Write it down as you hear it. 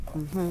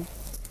Mm-hmm.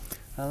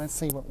 Now let's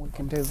see what we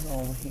can do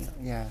over here.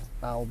 Yeah,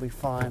 that will be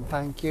fine.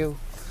 Thank you.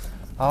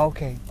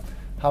 Okay.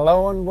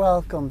 Hello and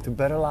welcome to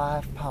Better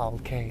Life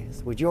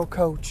Podcast with your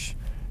coach,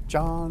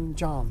 John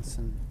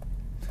Johnson.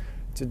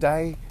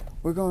 Today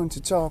we're going to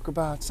talk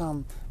about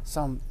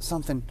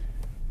something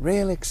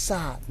really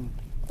exciting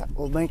that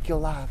will make your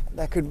life,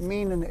 that could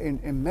mean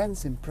an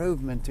immense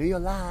improvement to your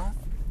life.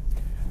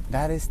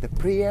 That is the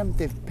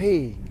preemptive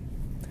peeing.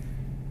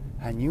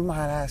 And you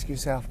might ask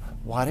yourself,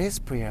 what is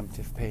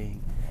preemptive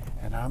peeing?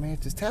 And I'm here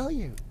to tell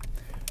you.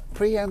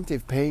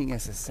 Preemptive peeing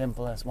is as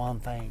simple as one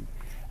thing,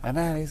 and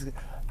that is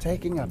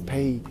taking a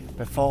pee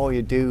before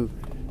you do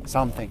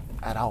something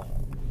at all.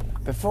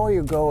 Before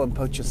you go and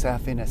put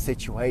yourself in a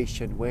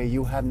situation where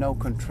you have no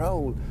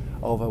control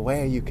over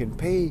where you can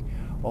pee,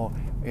 or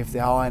if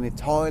there are any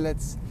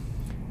toilets,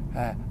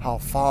 how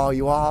far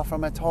you are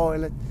from a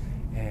toilet,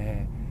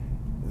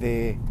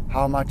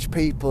 how much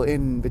people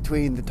in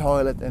between the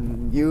toilet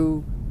and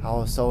you,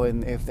 also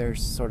if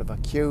there's sort of a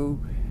queue,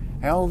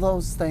 and all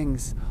those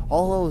things,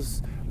 all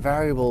those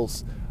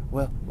variables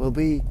will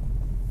be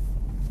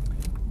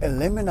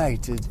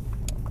eliminated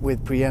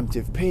with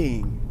preemptive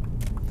peeing.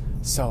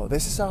 So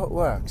this is how it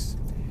works.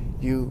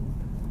 You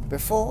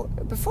before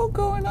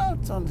going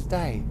out on the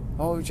day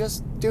or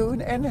just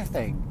doing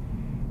anything,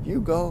 you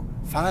go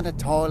find a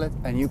toilet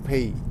and you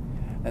pee,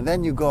 and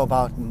then you go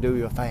about and do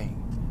your thing,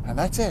 and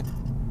that's it.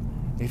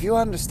 If you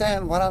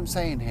understand what I'm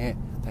saying here,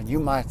 then you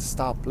might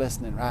stop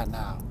listening right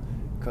now,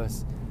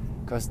 because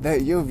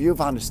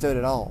you've understood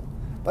it all.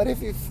 But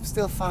if you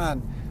still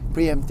find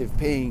preemptive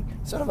peeing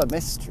sort of a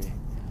mystery,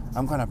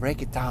 I'm going to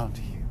break it down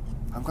to you.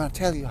 I'm going to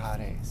tell you how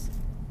it is.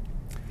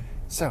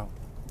 So,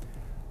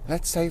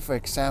 let's say, for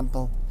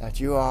example, that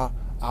you are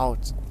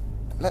out.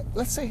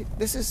 Let's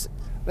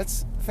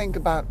think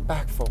about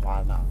back for a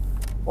while now.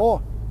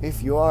 Or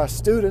if you are a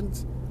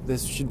student,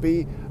 this should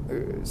be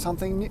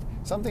something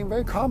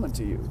very common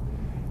to you.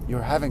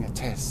 You're having a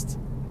test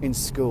in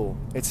school.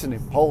 It's an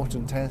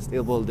important test.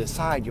 It will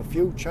decide your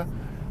future.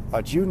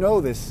 But you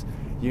know this.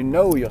 You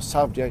know your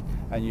subject,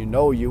 and you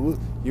know you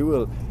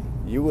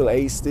will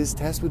ace this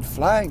test with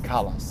flying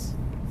colors.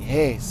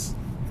 Yes.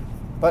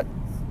 But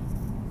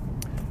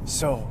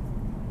so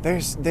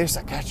there's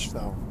a catch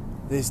though.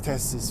 This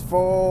test is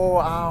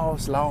 4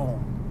 hours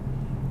long,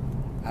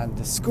 and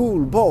the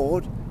school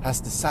board has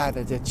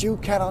decided that you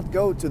cannot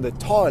go to the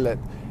toilet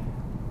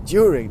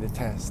during the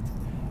test.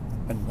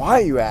 And why,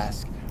 you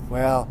ask?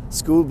 Well,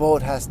 school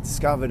board has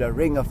discovered a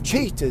ring of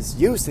cheaters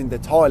using the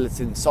toilets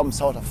in some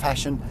sort of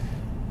fashion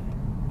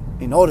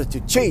in order to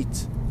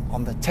cheat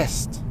on the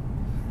test.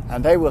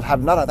 And they will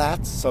have none of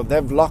that, so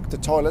they've locked the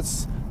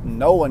toilets.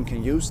 No one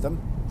can use them.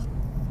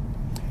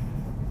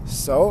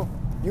 So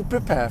you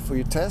prepare for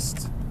your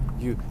test.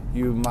 You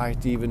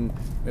might even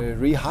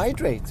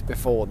rehydrate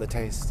before the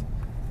test.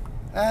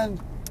 And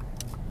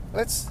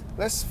let's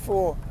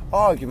for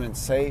argument's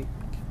sake,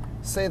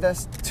 say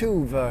there's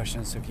two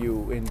versions of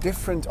you in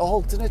different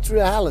alternate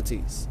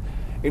realities.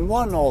 In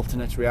one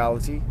alternate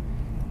reality,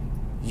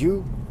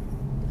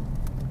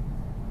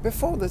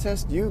 before the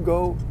test, you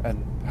go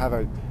and have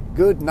a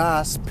good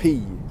nice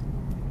pee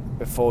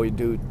before you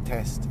do the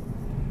test.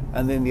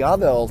 And in the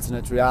other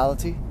alternate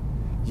reality,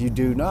 you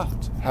do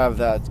not have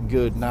that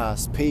good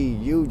nice pee.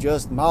 You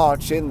just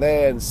march in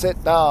there and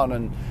sit down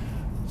and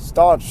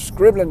start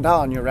scribbling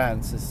down your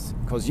answers,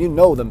 because you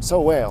know them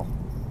so well.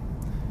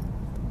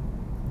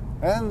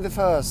 And the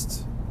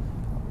first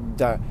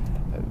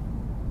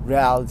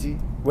reality,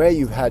 where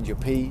you had your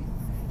pee,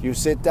 you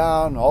sit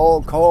down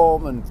all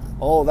calm and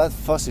all that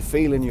fussy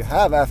feeling you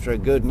have after a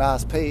good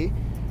nice pee,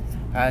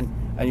 and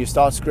you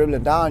start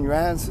scribbling down your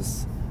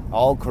answers,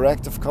 all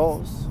correct of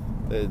course.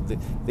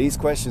 These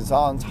questions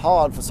aren't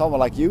hard for someone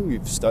like you.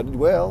 You've studied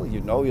well,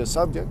 you know your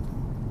subject.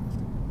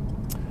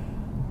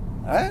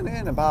 And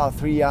in about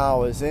 3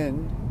 hours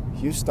in,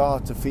 you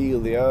start to feel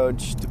the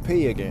urge to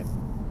pee again.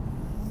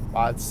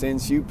 But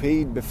since you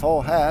peed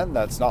beforehand,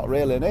 that's not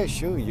really an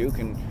issue. You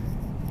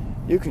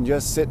can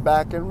just sit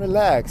back and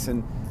relax,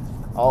 and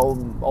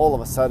all of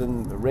a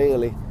sudden,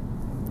 really,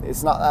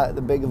 it's not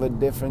that big of a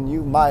difference.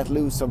 You might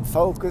lose some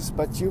focus,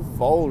 but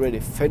you've already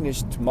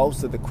finished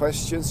most of the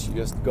questions. You're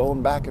just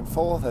going back and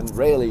forth, and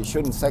really you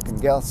shouldn't second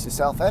guess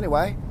yourself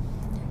anyway.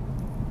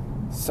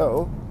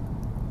 So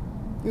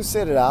you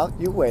sit it out,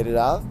 you wait it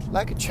out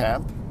like a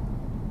champ.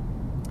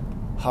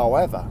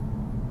 However,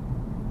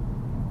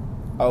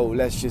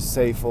 let's just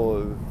say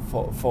for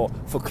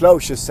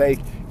closure's sake,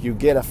 you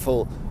get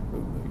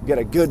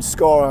a good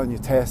score on your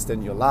test,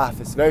 and your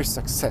life is very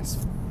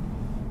successful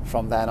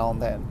from then on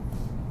then.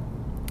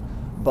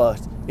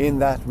 But in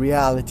that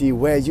reality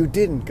where you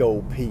didn't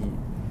go pee,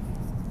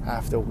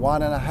 after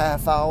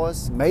 1.5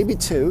 hours, maybe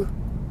 2,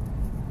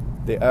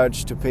 the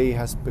urge to pee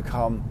has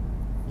become,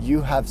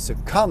 you have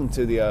succumbed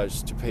to the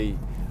urge to pee.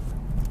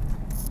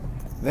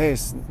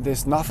 There's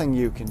nothing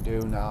you can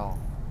do now.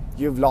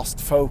 You've lost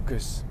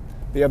focus.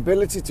 The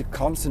ability to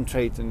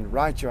concentrate and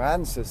write your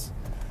answers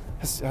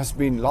has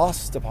been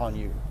lost upon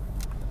you.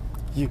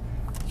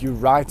 You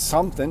write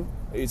something,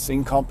 it's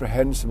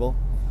incomprehensible,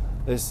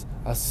 this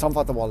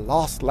somewhat of a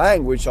lost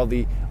language of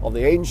the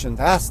ancient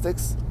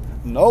Aztecs.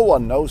 No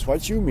one knows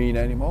what you mean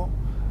anymore.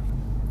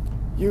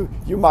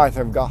 You might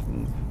have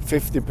gotten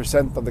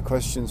 50% of the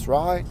questions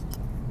right.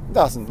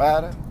 Doesn't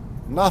matter.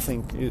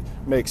 Nothing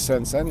makes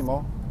sense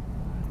anymore.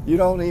 You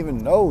don't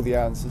even know the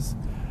answers.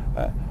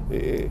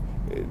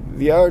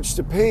 The urge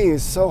to pee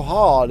is so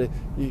hard.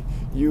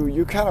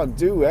 You cannot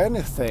do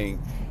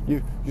anything.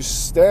 You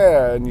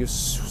stare and you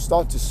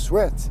start to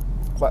sweat.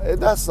 But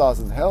that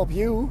doesn't help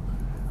you.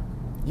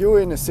 You're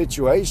in a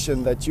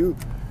situation that you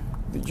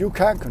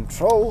can't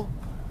control.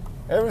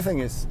 Everything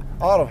is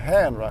out of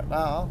hand right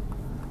now.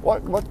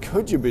 What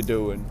could you be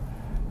doing?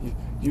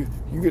 You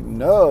get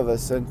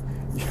nervous and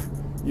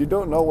you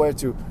don't know where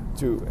to.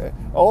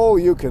 All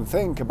you can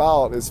think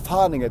about is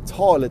finding a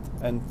toilet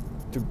and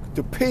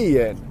to pee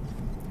in,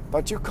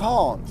 but you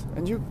can't,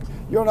 and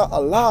you're not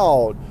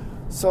allowed.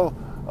 So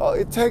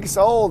it takes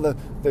all the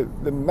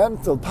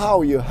mental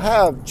power you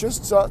have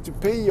just to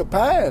pee your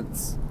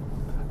pants.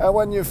 And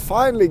when you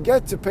finally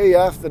get to pee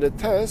after the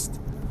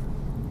test,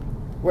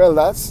 well,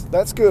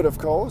 that's good, of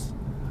course.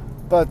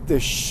 But the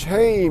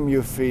shame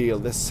you feel,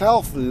 the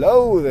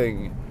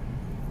self-loathing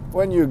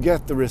when you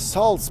get the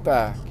results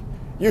back.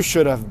 You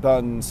should have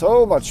done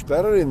so much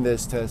better in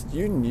this test.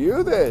 You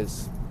knew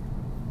this.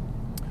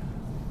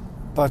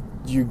 But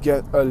you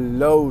get a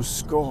low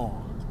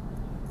score.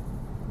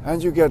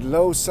 And you get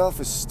low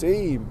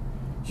self-esteem.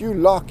 You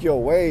lock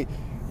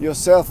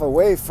yourself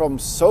away from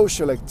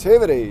social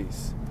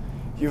activities.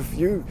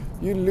 You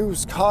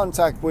lose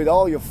contact with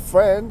all your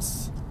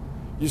friends.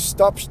 You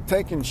stop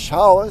taking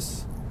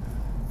showers.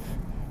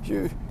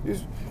 You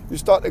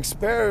start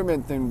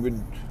experimenting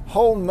with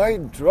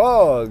homemade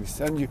drugs,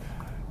 and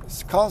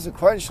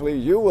consequently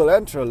you will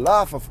enter a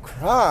life of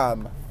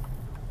crime.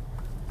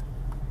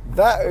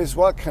 That is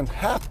what can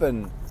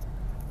happen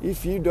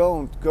if you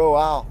don't go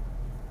out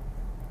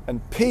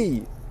and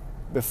pee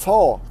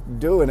before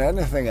doing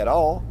anything at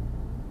all.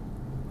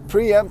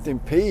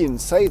 Preemptive peeing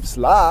saves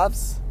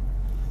lives.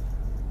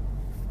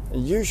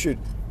 And you should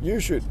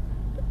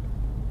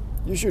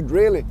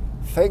really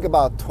think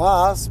about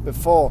twice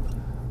before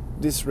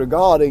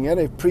disregarding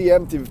any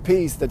preemptive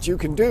pees that you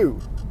can do.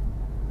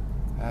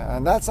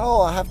 And that's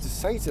all I have to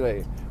say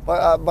today.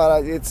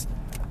 But it's,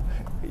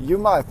 you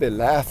might be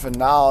laughing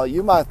now.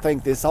 You might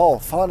think this is all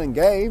fun and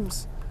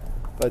games,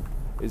 but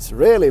it's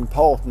really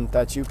important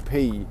that you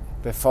pee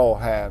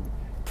beforehand.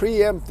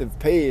 Preemptive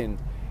peeing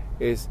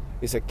is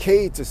a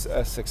key to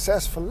a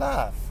successful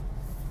life.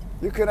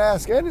 You can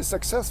ask any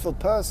successful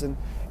person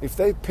if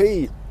they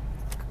pee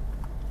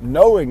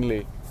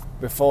knowingly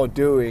before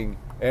doing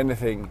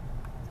anything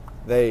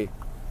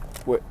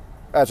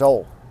at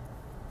all.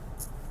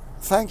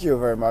 Thank you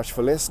very much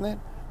for listening.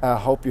 I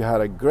hope you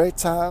had a great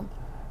time,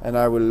 and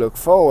I will look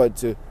forward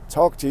to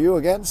talk to you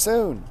again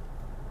soon.